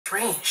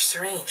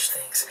strange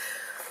things.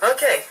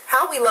 Okay,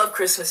 how we love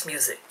Christmas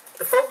music.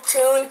 The folk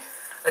tune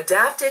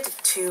adapted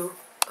to,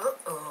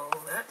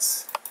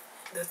 that's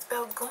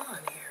about gone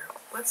here.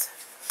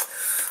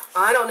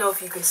 I don't know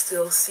if you can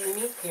still see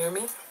me, hear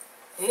me.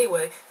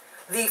 Anyway,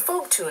 the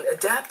folk tune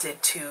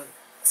adapted to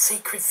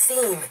sacred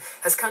theme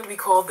has come to be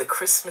called the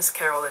Christmas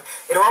Carol, and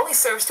it always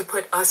serves to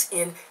put us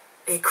in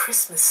a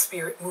Christmas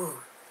spirit mood.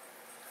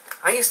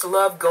 I used to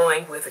love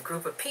going with a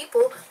group of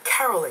people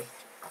caroling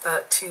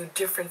to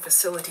different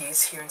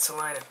facilities here in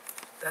Salina.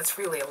 That's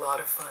really a lot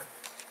of fun.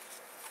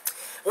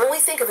 When we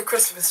think of the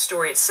Christmas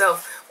story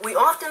itself, we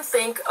often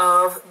think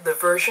of the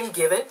version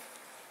given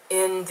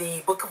in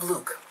the book of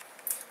Luke.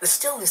 The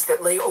stillness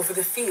that lay over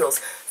the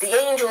fields, the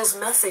angel's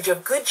message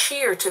of good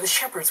cheer to the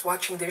shepherds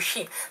watching their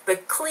sheep, the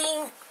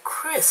clean,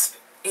 crisp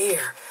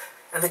air,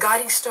 and the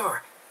guiding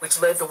star which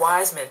led the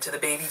wise men to the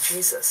baby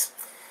Jesus.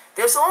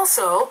 There's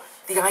also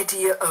the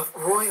idea of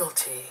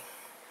royalty,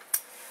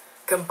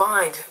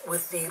 combined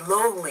with the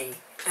lowly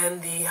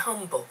and the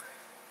humble,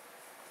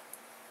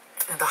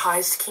 and the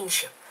highest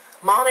kingship.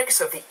 Monarchs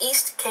of the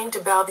East came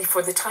to bow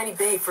before the tiny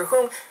babe for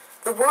whom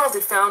the world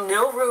had found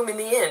no room in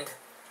the inn.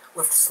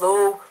 With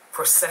slow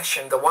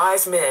procession, the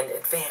wise men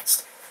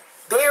advanced,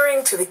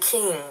 bearing to the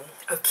King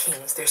of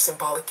Kings their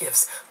symbolic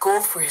gifts: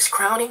 gold for his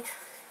crowning,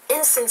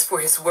 incense for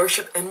his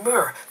worship, and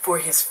myrrh for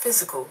his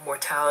physical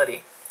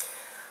mortality.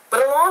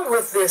 But along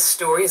with this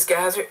story is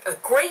gathered a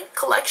great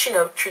collection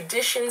of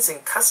traditions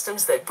and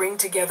customs that bring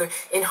together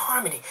in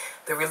harmony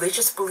the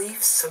religious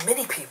beliefs of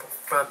many people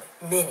from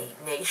many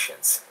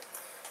nations.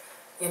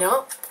 You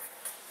know,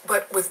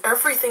 but with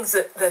everything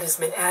that has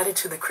been added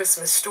to the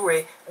Christmas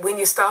story, when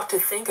you stop to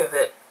think of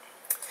it,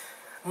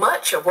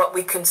 much of what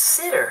we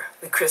consider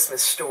the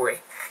Christmas story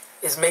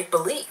is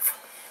make-believe.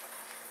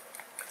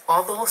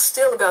 Although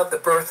still about the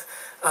birth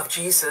of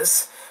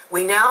Jesus,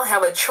 we now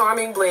have a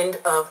charming blend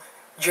of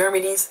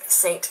Germany's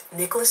St.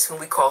 Nicholas, whom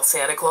we call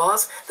Santa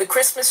Claus, the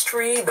Christmas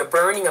tree, the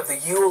burning of the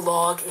Yule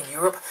log in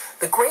Europe,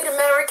 the great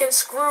American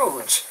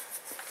Scrooge,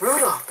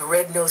 Rudolph the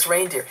Red-Nosed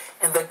Reindeer,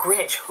 and the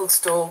Grinch who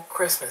stole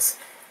Christmas.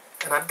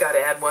 And I've got to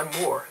add one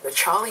more, the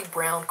Charlie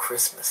Brown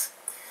Christmas.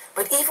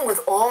 But even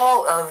with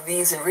all of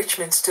these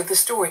enrichments to the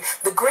story,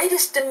 the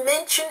greatest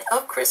dimension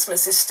of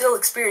Christmas is still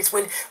experienced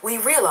when we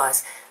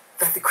realize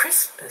that the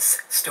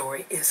Christmas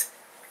story is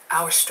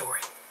our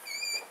story.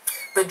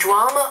 The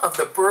drama of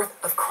the birth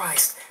of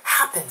Christ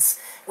happens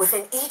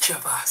within each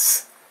of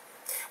us.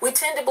 We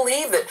tend to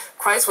believe that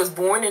Christ was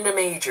born in a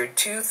manger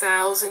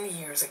 2,000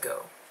 years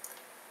ago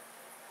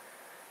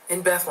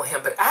in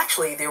Bethlehem, but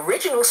actually the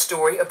original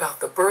story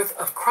about the birth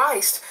of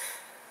Christ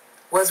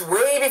was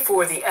way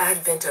before the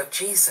advent of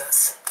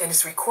Jesus and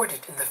is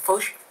recorded in the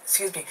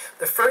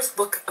first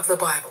book of the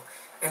Bible,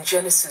 in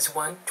Genesis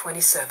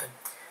 1:27.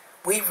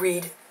 We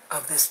read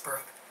of this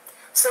birth.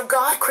 So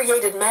God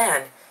created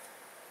man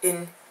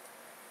in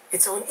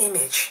its own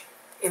image.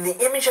 In the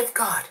image of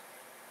God,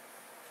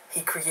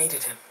 he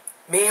created him.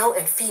 Male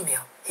and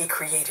female, he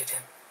created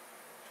him.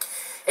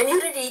 In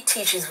Unity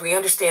Teachings, we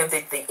understand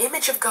that the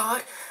image of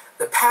God,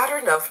 the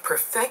pattern of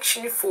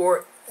perfection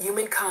for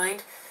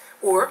humankind,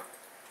 or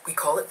we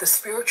call it the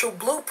spiritual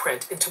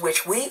blueprint into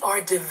which we are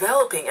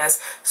developing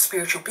as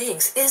spiritual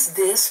beings, is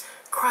this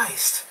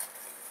Christ,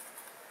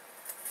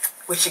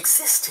 which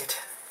existed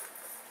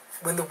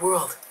when the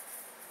world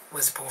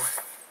was born.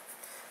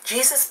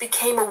 Jesus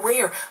became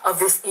aware of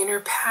this inner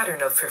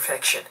pattern of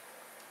perfection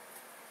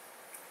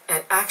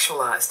and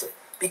actualized it,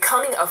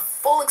 becoming a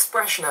full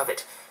expression of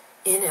it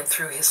in and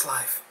through his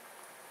life.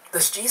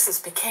 Thus Jesus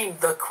became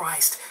the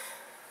Christ,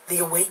 the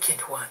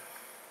awakened one.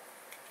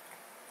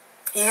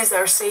 He is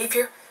our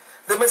Savior,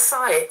 the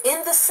Messiah,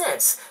 in the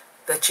sense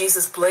that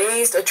Jesus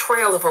blazed a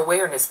trail of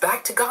awareness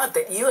back to God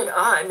that you and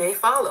I may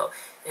follow.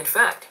 In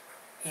fact,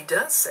 he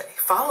does say,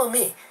 "Follow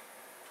me,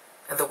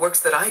 and the works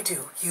that I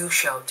do, you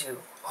shall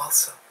do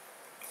also."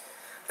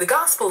 The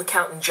gospel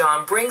account in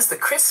John brings the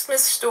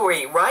Christmas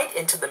story right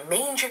into the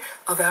manger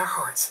of our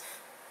hearts.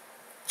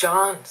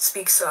 John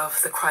speaks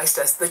of the Christ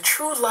as the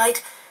true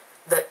light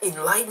that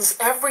enlightens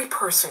every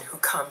person who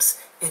comes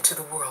into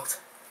the world.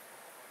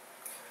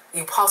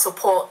 The Apostle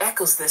Paul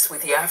echoes this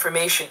with the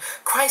affirmation,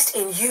 "Christ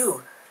in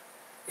you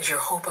is your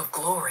hope of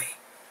glory."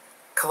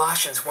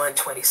 Colossians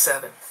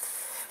 1:27.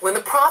 When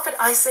the prophet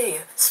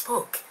Isaiah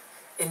spoke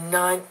in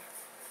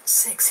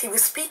 9:6, he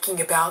was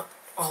speaking about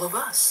all of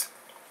us.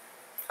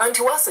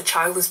 "Unto us a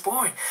child is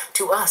born,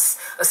 to us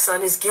a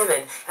son is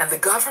given, and the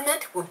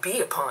government will be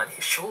upon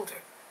his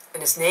shoulder.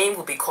 And his name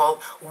will be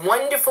called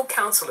Wonderful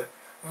Counselor,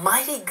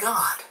 Mighty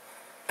God,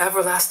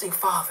 Everlasting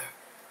Father,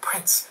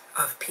 Prince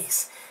of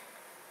Peace."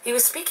 He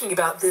was speaking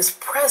about this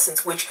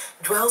presence which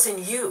dwells in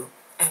you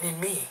and in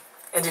me,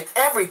 and in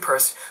every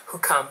person who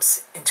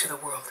comes into the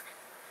world.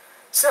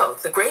 So,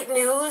 the great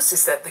news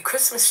is that the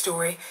Christmas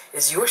story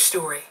is your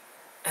story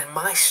and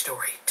my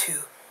story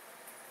too.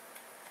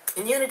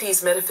 In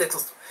Unity's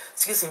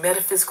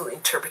metaphysical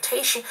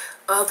interpretation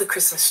of the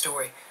Christmas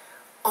story,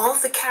 all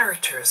the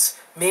characters,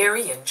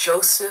 Mary and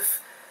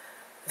Joseph,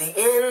 The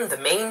inn, the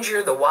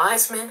manger, the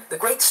wise men, the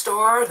great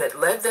star that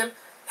led them,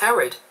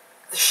 Herod,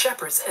 the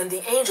shepherds, and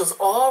the angels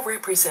all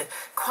represent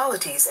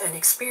qualities and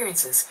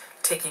experiences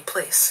taking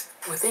place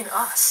within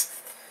us.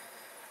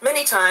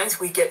 Many times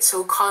we get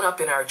so caught up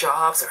in our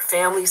jobs, our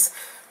families,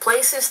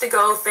 places to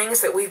go,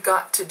 things that we've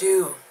got to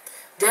do,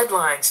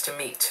 deadlines to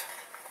meet.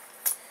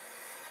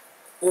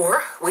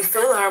 Or we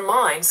fill our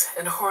minds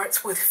and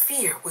hearts with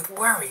fear, with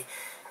worry,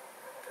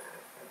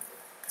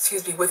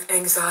 with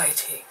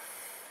anxiety.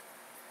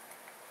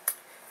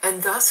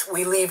 And thus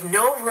we leave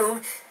no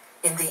room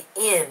in the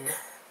inn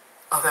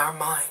of our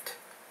mind,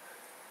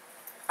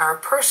 our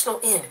personal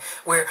inn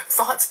where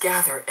thoughts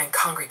gather and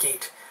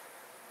congregate.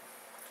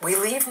 We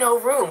leave no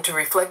room to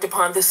reflect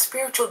upon the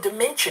spiritual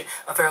dimension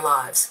of our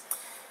lives.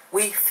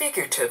 We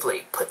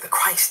figuratively put the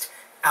Christ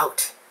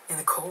out in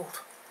the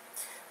cold.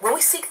 When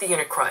we seek the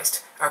inner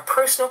Christ, our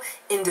personal,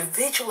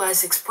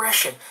 individualized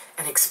expression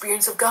and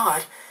experience of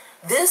God,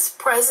 this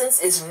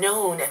presence is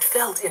known and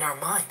felt in our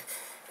mind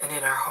and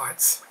in our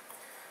hearts.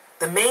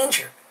 The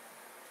manger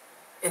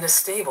in a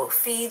stable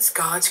feeds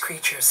God's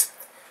creatures.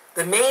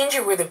 The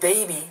manger where the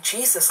baby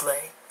Jesus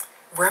lay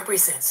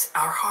represents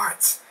our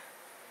hearts.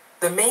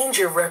 The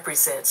manger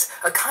represents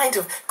a kind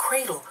of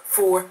cradle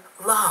for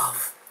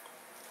love.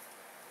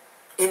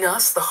 In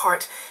us, the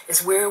heart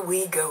is where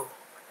we go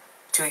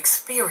to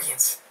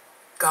experience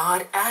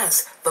God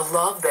as the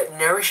love that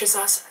nourishes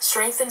us,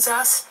 strengthens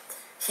us,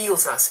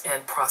 heals us,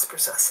 and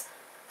prospers us.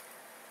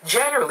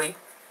 Generally,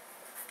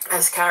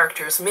 as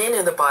characters, men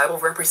in the Bible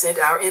represent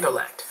our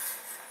intellect.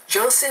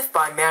 Joseph,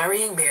 by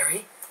marrying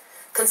Mary,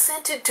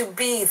 consented to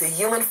be the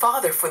human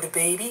father for the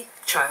baby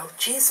child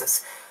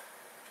Jesus,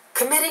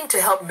 committing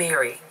to help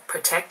Mary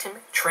protect him,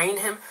 train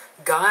him,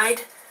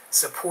 guide,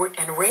 support,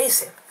 and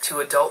raise him to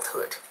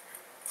adulthood.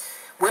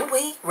 When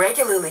we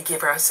regularly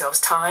give ourselves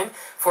time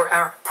for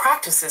our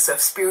practices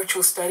of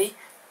spiritual study,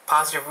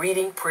 positive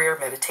reading, prayer,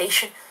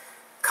 meditation,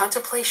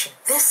 contemplation,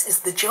 this is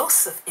the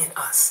Joseph in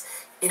us,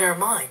 in our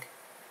mind.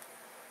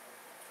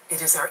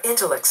 It is our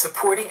intellect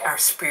supporting our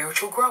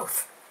spiritual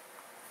growth.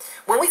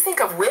 When we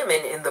think of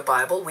women in the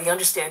Bible, we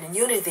understand in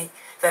unity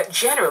that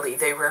generally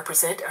they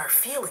represent our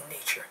feeling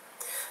nature,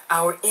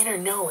 our inner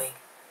knowing,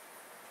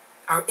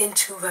 our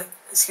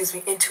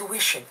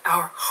intuition,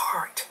 our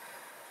heart.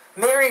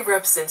 Mary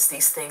represents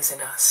these things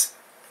in us.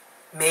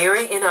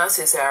 Mary in us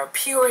is our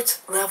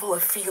purest level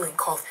of feeling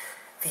called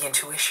the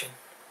intuition.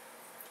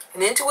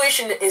 And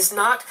intuition is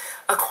not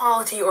a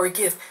quality or a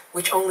gift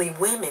which only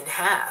women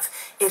have.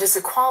 It is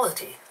a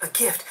quality, a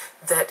gift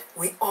that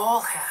we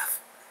all have,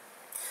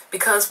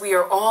 because we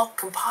are all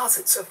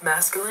composites of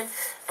masculine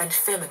and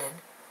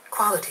feminine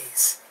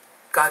qualities.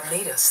 God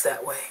made us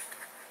that way.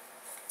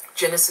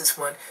 Genesis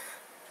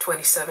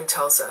 1:27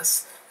 tells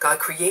us God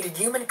created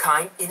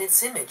humankind in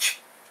its image.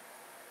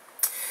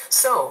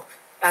 So,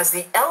 as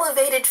the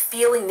elevated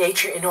feeling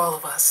nature in all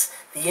of us,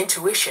 the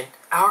intuition,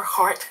 our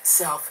heart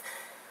self,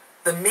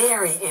 the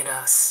Mary in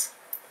us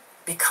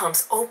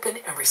becomes open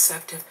and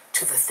receptive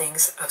to the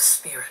things of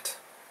spirit.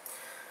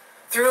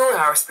 Through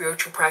our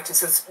spiritual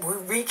practices, we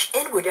reach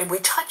inward and we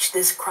touch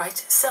this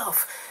Christ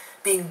self,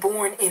 being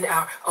born in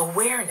our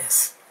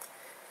awareness.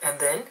 And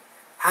then,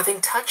 having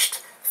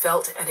touched,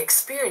 felt, and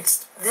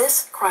experienced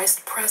this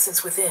Christ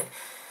presence within,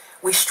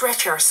 we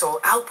stretch our soul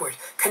outward,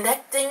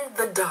 connecting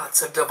the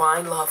dots of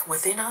divine love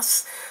within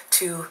us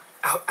to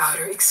our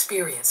outer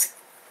experience,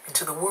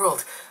 into the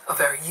world of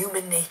our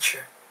human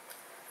nature.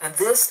 And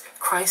this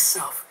Christ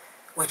self,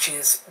 which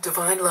is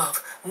divine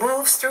love,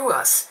 moves through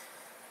us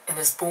and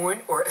is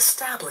born or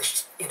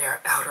established in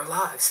our outer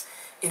lives,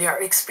 in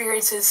our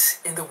experiences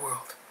in the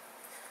world.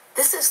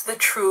 This is the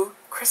true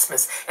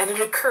Christmas, and it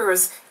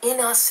occurs in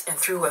us and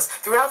through us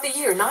throughout the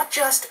year, not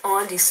just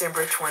on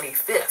December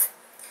 25th.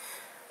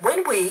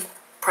 When we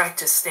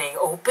practice staying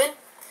open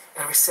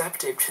and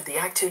receptive to the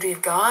activity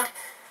of God,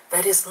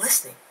 that is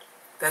listening,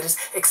 that is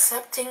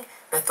accepting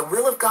that the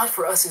will of God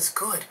for us is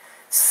good,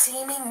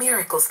 seeming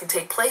miracles can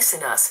take place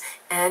in us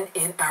and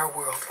in our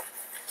world.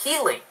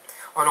 Healing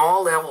on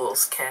all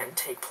levels can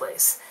take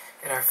place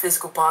in our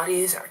physical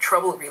bodies, our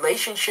troubled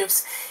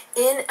relationships,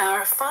 in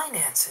our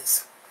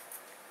finances,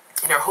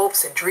 in our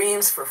hopes and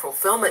dreams for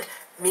fulfillment,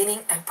 meaning,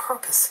 and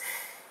purpose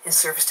in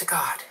service to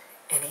God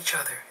and each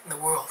other in the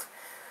world.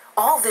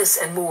 All this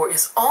and more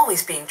is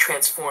always being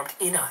transformed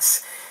in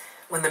us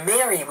when the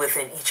Mary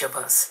within each of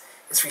us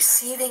is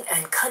receiving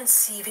and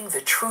conceiving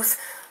the truth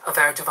of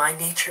our divine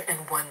nature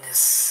and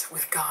oneness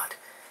with God,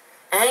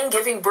 and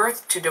giving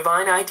birth to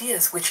divine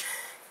ideas which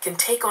can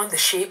take on the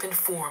shape and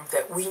form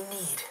that we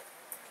need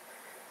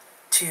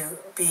to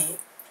be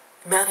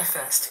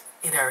manifest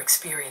in our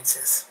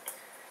experiences.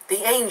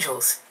 The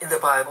angels in the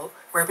Bible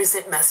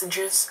represent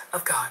messengers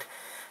of God.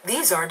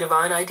 These are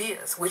divine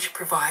ideas which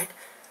provide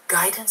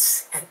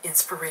guidance and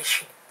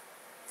inspiration.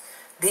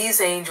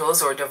 These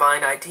angels or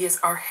divine ideas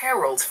are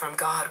heralds from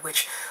God,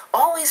 which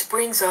always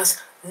brings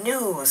us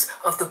news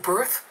of the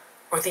birth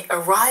or the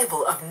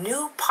arrival of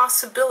new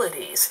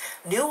possibilities,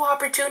 new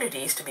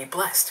opportunities to be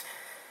blessed,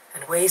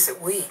 and ways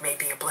that we may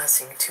be a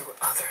blessing to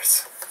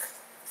others.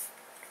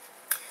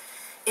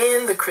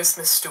 In the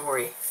Christmas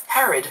story,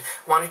 Herod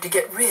wanted to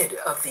get rid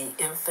of the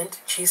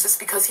infant Jesus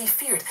because he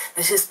feared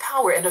that his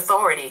power and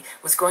authority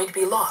was going to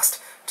be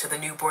lost to the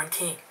newborn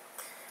king.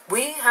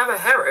 We have a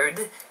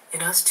Herod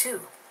in us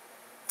too.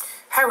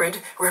 Herod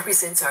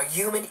represents our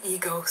human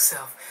ego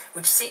self,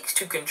 which seeks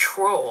to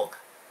control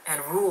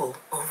and rule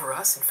over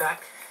us. In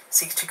fact,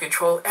 seeks to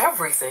control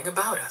everything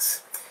about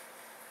us.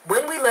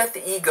 When we let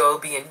the ego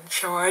be in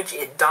charge,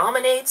 it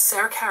dominates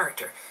our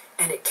character,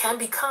 and it can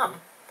become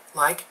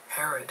like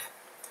Herod.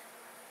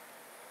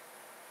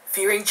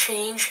 Fearing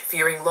change,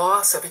 fearing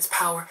loss of its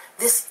power,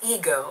 this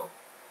ego,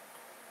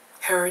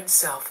 Herod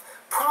self,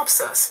 prompts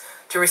us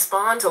to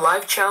respond to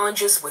life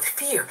challenges with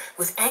fear,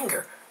 with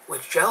anger,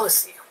 with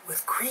jealousy,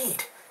 with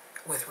greed,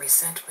 with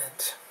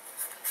resentment.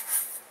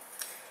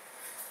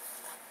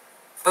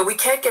 But we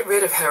can't get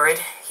rid of Herod.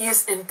 He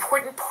is an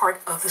important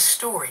part of the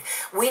story.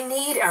 We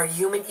need our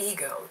human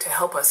ego to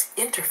help us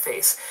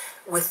interface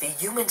with the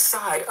human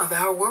side of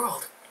our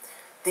world.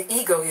 The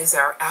ego is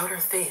our outer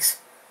face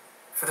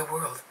for the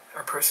world,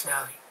 our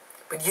personality.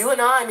 But you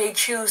and I may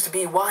choose to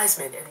be wise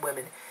men and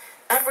women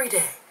every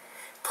day,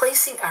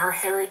 placing our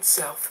Herod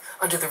self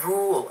under the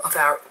rule of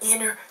our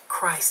inner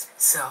Christ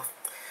self.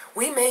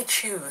 We may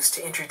choose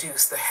to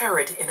introduce the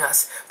Herod in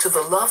us to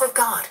the love of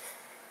God,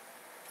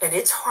 and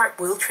its heart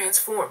will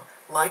transform,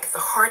 like the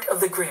heart of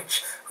the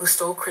Grinch who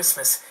stole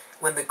Christmas,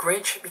 when the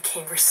Grinch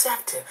became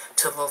receptive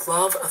to the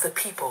love of the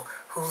people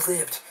who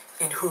lived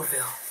in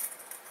Whoville.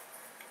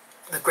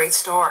 The great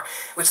star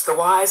which the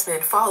wise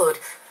men followed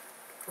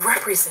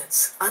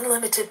represents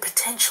unlimited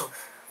potential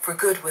for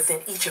good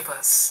within each of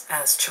us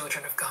as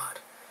children of God.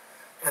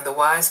 And the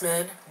wise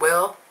men,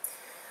 well,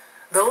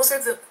 those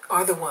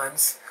are the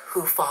ones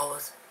who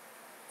followed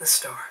the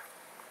star.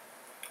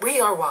 We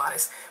are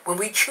wise when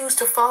we choose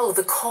to follow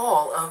the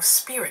call of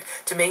Spirit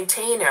to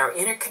maintain our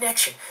inner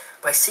connection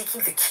by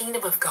seeking the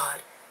kingdom of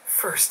God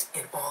first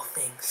in all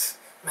things.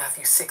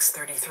 Matthew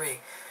 6:33.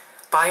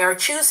 By our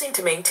choosing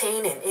to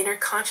maintain an inner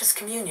conscious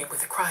communion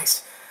with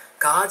Christ,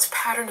 God's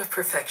pattern of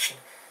perfection,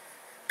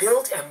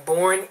 built and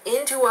born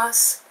into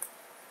us,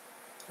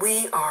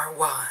 we are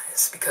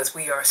wise because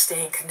we are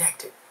staying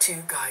connected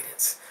to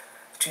guidance,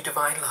 to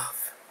divine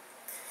love.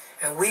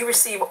 And we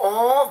receive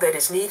all that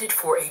is needed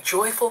for a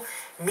joyful,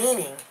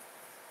 meaningful,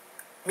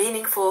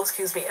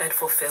 and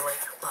fulfilling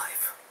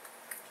life.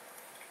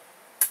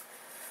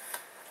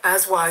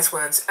 As wise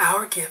ones,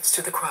 our gifts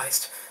to the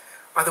Christ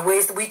are the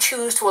ways that we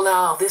choose to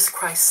allow this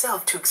Christ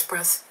self to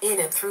express in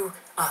and through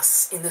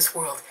us in this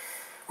world.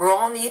 We're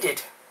all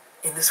needed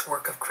in this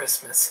work of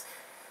Christmas.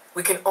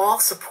 We can all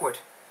support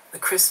the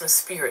Christmas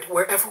spirit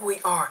wherever we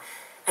are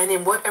and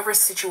in whatever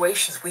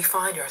situations we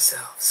find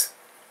ourselves.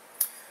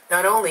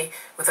 Not only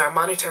with our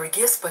monetary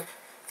gifts, but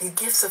the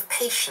gifts of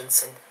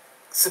patience and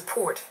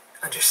support,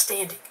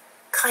 understanding,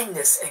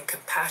 kindness, and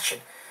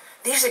compassion.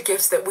 These are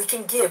gifts that we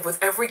can give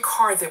with every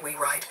card that we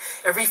write,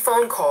 every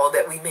phone call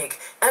that we make,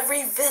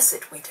 every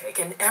visit we take,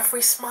 and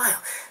every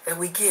smile that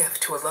we give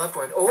to a loved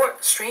one or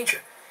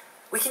stranger.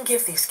 We can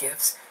give these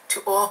gifts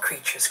to all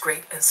creatures,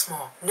 great and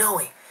small,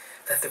 knowing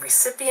that the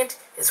recipient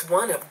is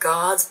one of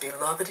God's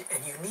beloved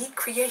and unique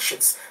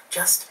creations,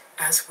 just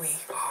as we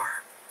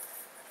are.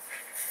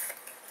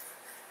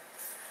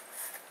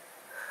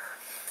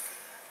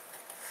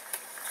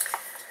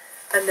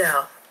 And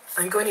now,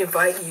 I'm going to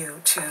invite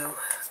you to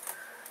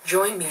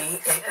join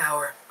me in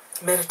our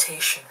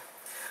meditation,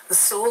 the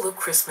Soul of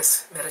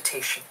Christmas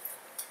meditation.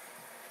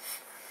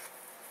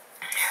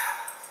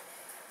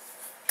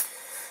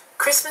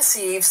 Christmas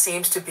Eve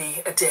seems to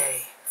be a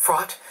day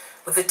fraught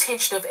with the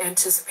tension of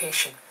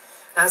anticipation.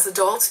 As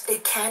adults,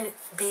 it can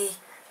be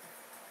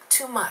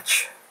too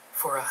much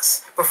for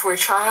us, but for a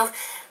child,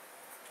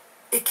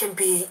 it can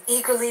be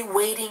eagerly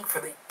waiting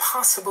for the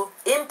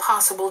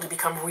impossible to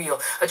become real.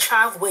 A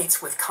child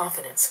waits with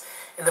confidence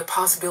in the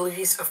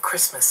possibilities of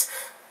Christmas.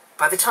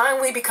 By the time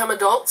we become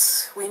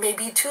adults, we may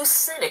be too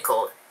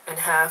cynical and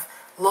have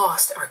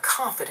lost our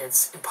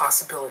confidence in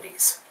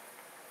possibilities.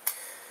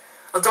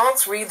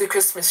 Adults read the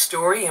Christmas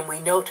story and we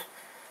note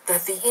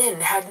that the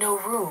inn had no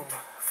room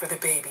for the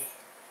baby.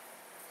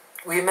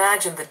 We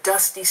imagine the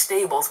dusty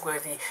stables where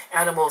the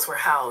animals were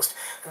housed,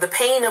 the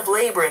pain of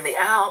labor and the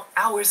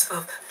hours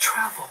of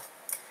travel.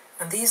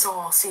 And these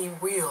all seem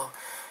real.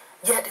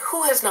 Yet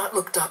who has not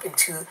looked up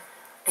into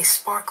a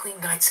sparkling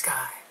night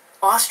sky,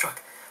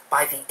 awestruck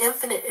by the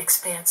infinite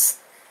expanse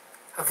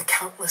of the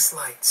countless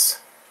lights?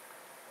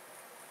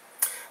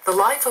 The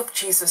life of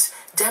Jesus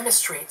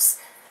demonstrates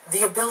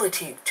the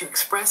ability to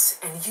express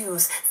and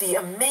use the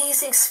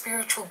amazing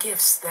spiritual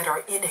gifts that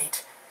are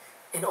innate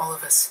in all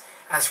of us.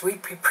 As we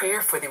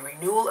prepare for the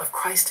renewal of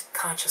Christ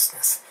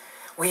consciousness,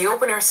 we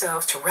open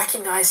ourselves to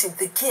recognizing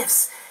the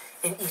gifts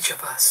in each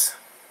of us.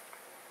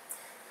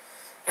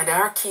 And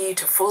our key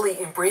to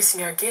fully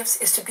embracing our gifts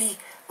is to be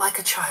like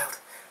a child,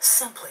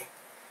 simply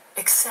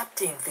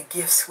accepting the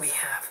gifts we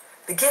have,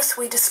 the gifts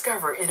we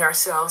discover in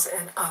ourselves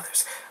and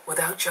others,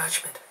 without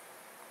judgment.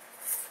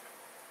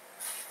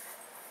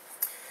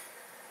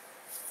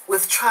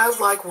 With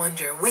childlike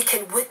wonder, we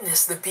can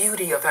witness the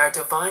beauty of our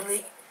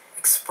divinely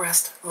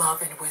expressed love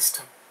and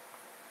wisdom.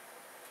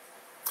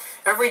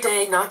 Every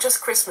day, not just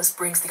Christmas,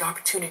 brings the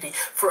opportunity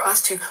for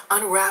us to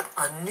unwrap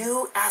a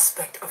new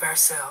aspect of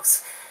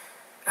ourselves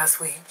as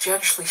we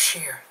generously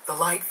share the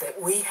light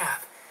that we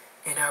have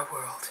in our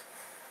world.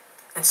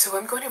 And so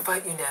I'm going to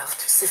invite you now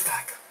to sit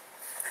back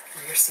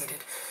where you're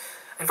seated.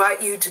 I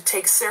invite you to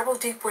take several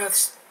deep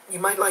breaths. You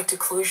might like to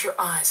close your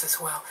eyes as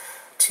well,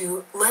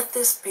 to let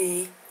this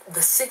be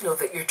the signal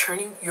that you're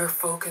turning your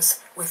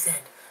focus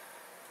within,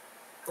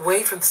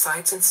 away from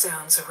sights and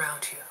sounds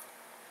around you.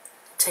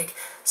 Take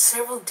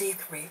several deep,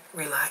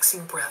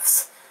 relaxing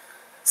breaths.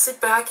 Sit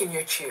back in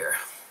your chair.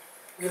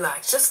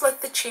 Relax. Just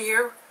let the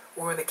chair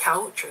or the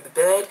couch or the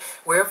bed,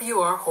 wherever you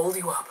are, hold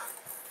you up.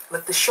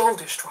 Let the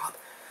shoulders drop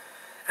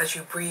as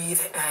you breathe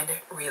and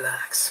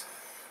relax.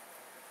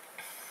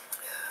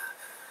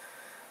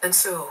 And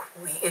so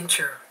we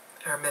enter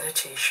our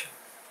meditation.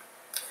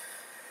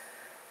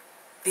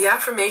 The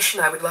affirmation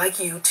I would like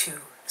you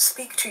to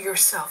speak to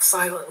yourself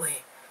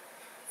silently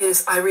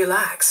is, I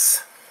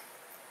relax,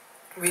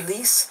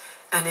 release,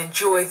 and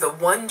enjoy the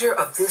wonder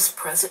of this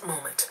present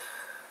moment.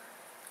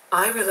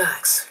 I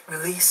relax,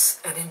 release,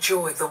 and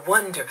enjoy the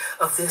wonder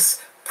of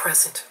this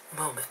present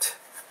moment.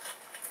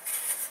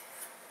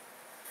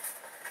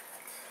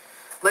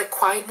 Let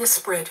quietness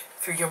spread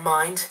through your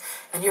mind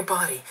and your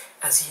body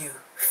as you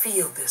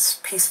feel this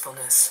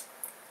peacefulness.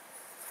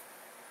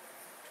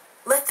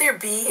 Let there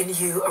be in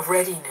you a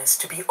readiness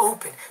to be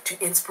open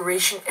to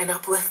inspiration and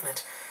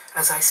upliftment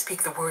as I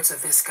speak the words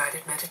of this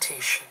guided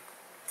meditation,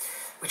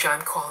 which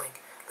I'm calling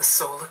the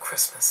Soul of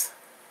Christmas.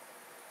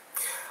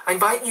 I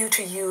invite you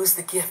to use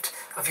the gift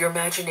of your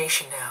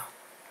imagination now.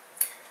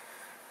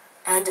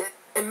 And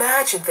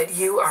imagine that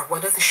you are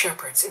one of the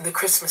shepherds in the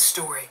Christmas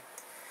story.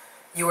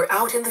 You are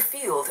out in the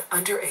field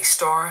under a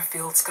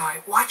star-filled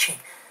sky, watching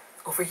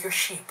over your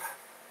sheep.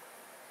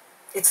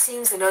 It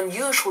seems an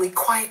unusually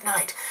quiet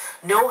night.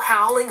 No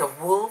howling of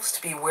wolves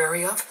to be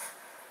wary of,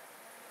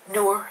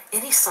 nor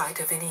any sight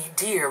of any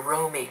deer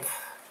roaming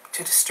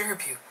to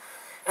disturb you.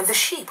 And the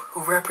sheep,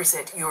 who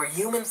represent your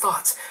human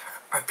thoughts,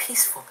 are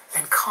peaceful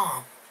and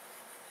calm.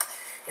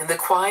 In the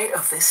quiet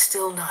of this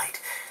still night,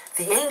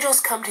 the angels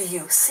come to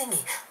you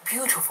singing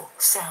beautiful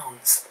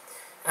sounds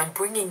and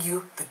bringing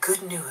you the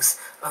good news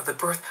of the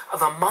birth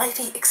of a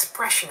mighty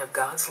expression of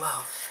God's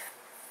love.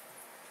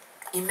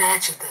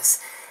 Imagine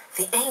this,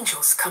 the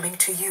angels coming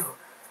to you.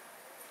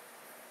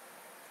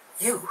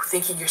 You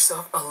thinking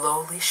yourself a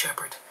lowly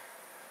shepherd.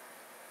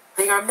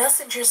 They are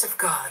messengers of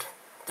God,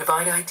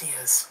 divine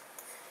ideas,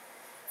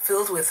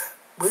 filled with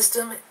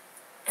wisdom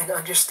and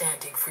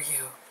understanding for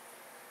you.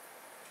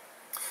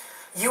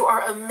 You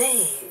are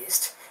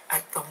amazed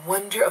at the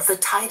wonder of the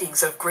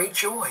tidings of great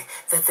joy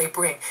that they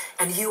bring,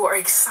 and you are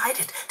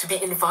excited to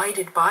be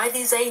invited by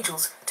these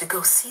angels to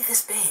go see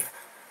this babe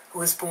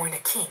who is born a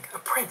king, a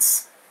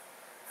prince,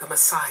 the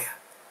Messiah,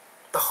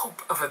 the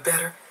hope of a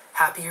better,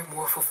 happier,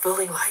 more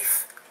fulfilling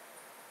life.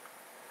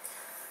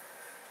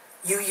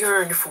 You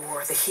yearn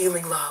for the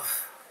healing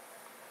love,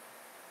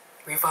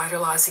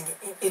 revitalizing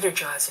and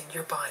energizing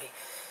your body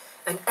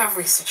and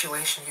every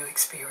situation you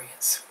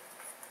experience.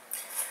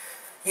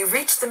 You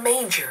reach the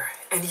manger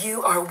and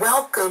you are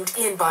welcomed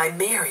in by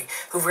Mary,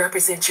 who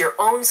represents your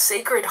own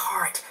sacred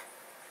heart,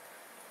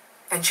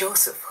 and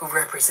Joseph, who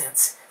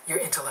represents your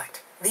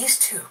intellect. These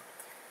two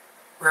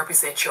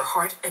represent your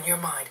heart and your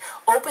mind.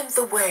 Open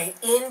the way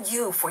in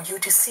you for you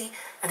to see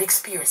and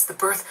experience the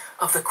birth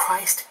of the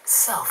Christ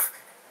self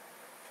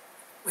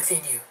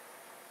within you.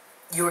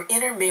 Your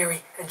inner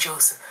Mary and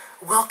Joseph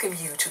welcome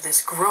you to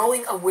this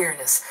growing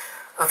awareness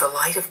of the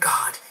light of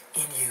God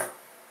in you,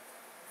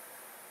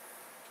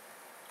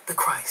 the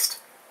Christ.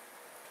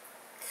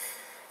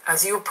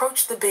 As you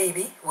approach the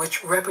baby,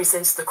 which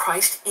represents the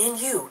Christ in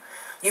you,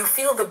 you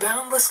feel the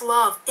boundless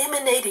love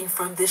emanating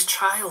from this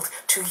child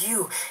to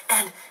you,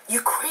 and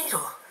you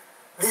cradle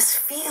this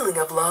feeling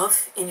of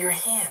love in your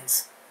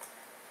hands.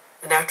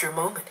 And after a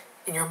moment,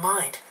 in your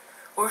mind,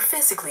 or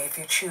physically if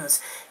you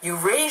choose, you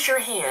raise your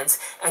hands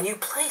and you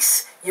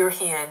place your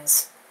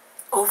hands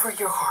over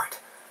your heart,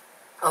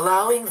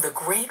 allowing the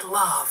great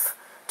love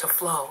to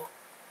flow,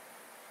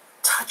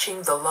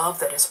 touching the love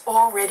that is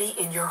already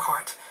in your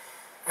heart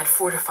and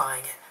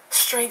fortifying it,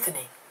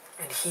 strengthening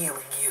and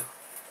healing you.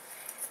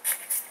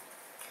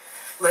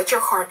 Let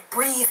your heart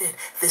breathe in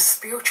this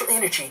spiritual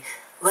energy.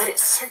 Let it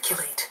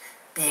circulate,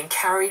 being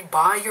carried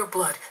by your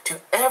blood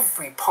to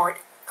every part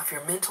of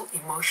your mental,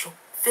 emotional,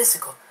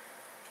 physical,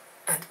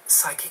 and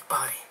psychic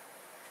body.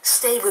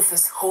 Stay with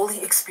this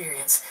holy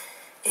experience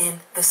in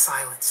the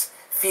silence,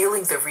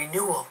 feeling the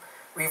renewal,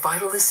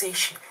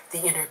 revitalization,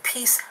 the inner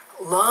peace,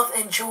 love,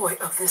 and joy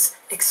of this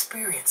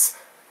experience,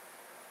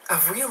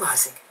 of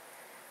realizing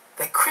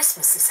that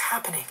Christmas is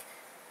happening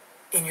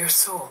in your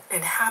soul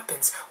and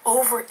happens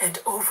over and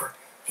over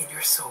in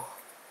your soul.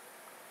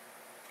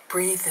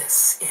 Breathe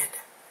this in,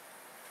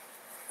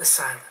 the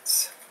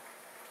silence.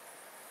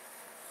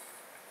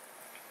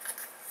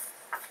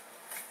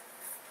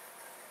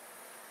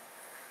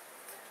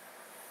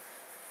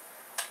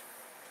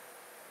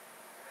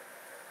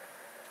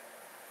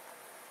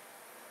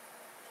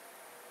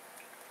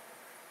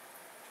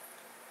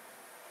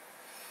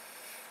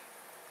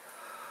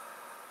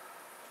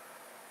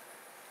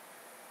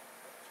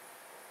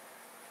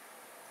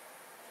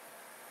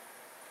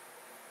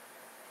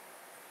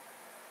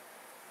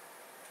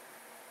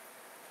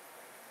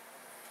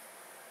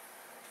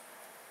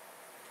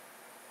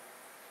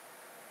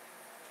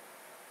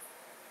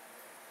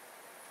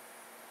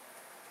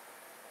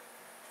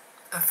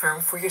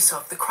 affirm for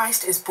yourself, the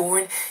Christ is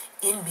born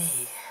in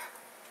me.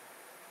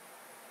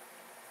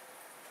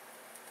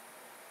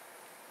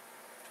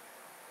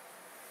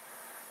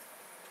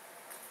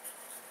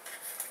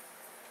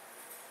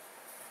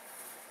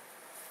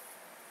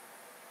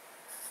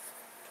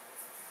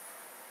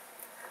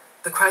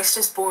 The Christ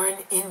is born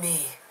in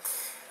me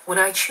when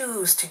I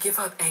choose to give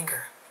up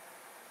anger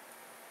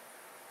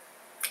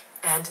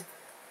and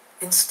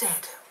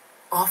instead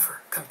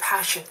offer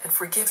compassion and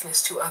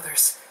forgiveness to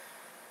others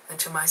and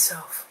to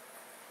myself.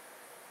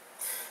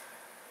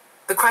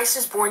 The Christ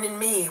is born in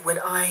me when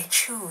I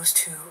choose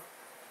to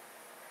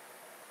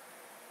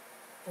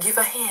give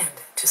a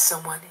hand to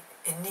someone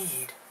in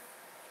need,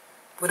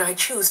 when I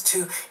choose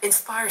to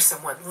inspire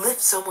someone,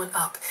 lift someone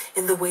up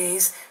in the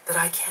ways that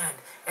I can,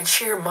 and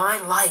share my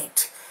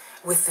light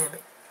with them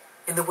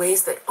in the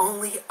ways that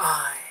only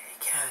I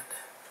can.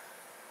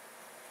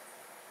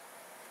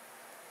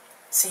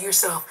 See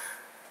yourself,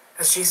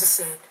 as Jesus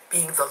said,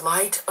 being the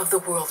light of the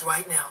world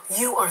right now.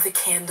 You are the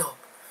candle.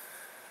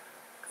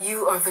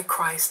 You are the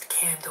Christ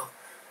candle,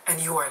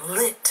 and you are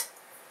lit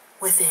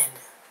within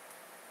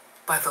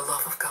by the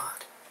love of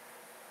God.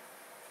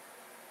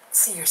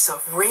 See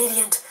yourself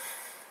radiant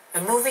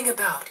and moving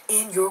about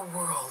in your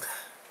world,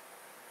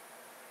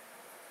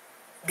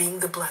 being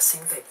the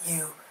blessing that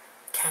you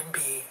can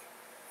be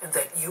and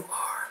that you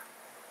are.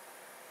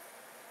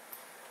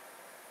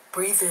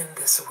 Breathe in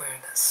this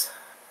awareness,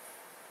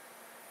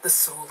 the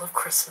soul of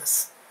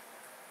Christmas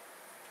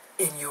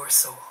in your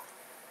soul.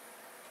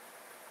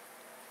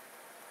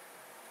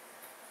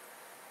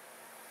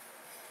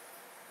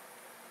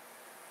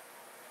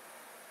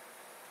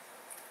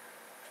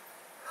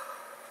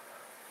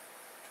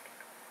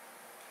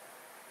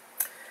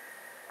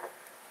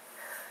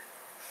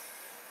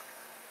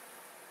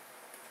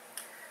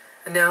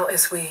 And now,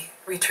 as we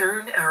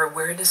return our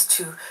awareness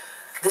to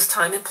this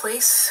time and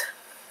place,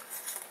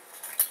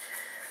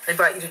 I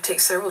invite you to take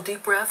several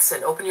deep breaths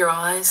and open your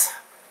eyes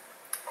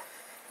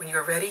when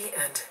you're ready,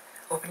 and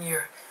open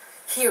your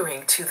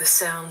hearing to the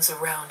sounds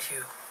around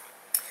you.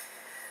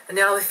 And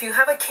now, if you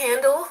have a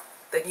candle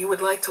that you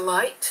would like to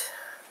light,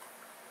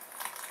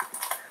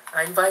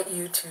 I invite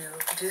you to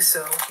do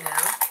so now.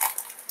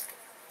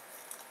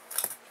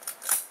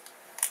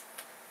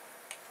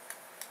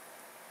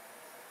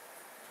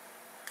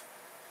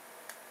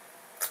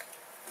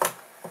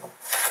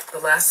 The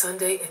last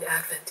Sunday in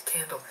Advent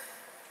candle.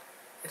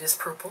 It is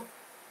purple.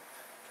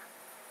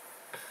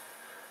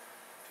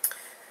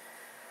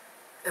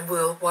 And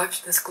we'll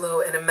watch this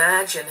glow and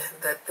imagine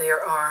that there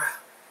are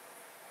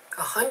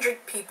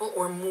 100 people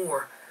or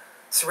more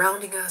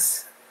surrounding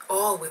us,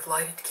 all with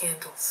lighted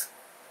candles.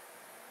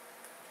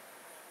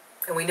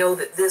 And we know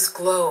that this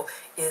glow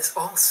is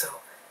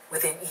also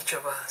within each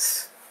of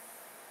us,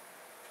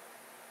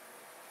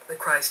 the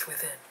Christ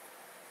within.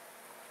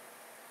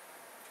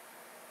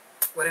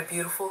 What a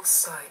beautiful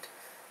sight.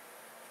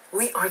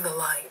 We are the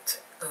light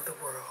of the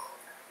world.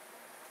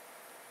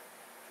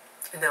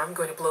 And now I'm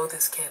going to blow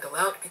this candle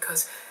out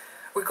because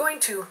we're going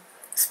to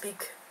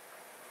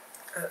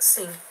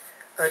sing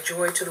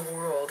Joy to the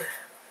World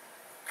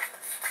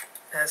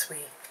as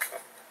we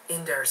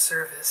end our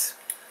service.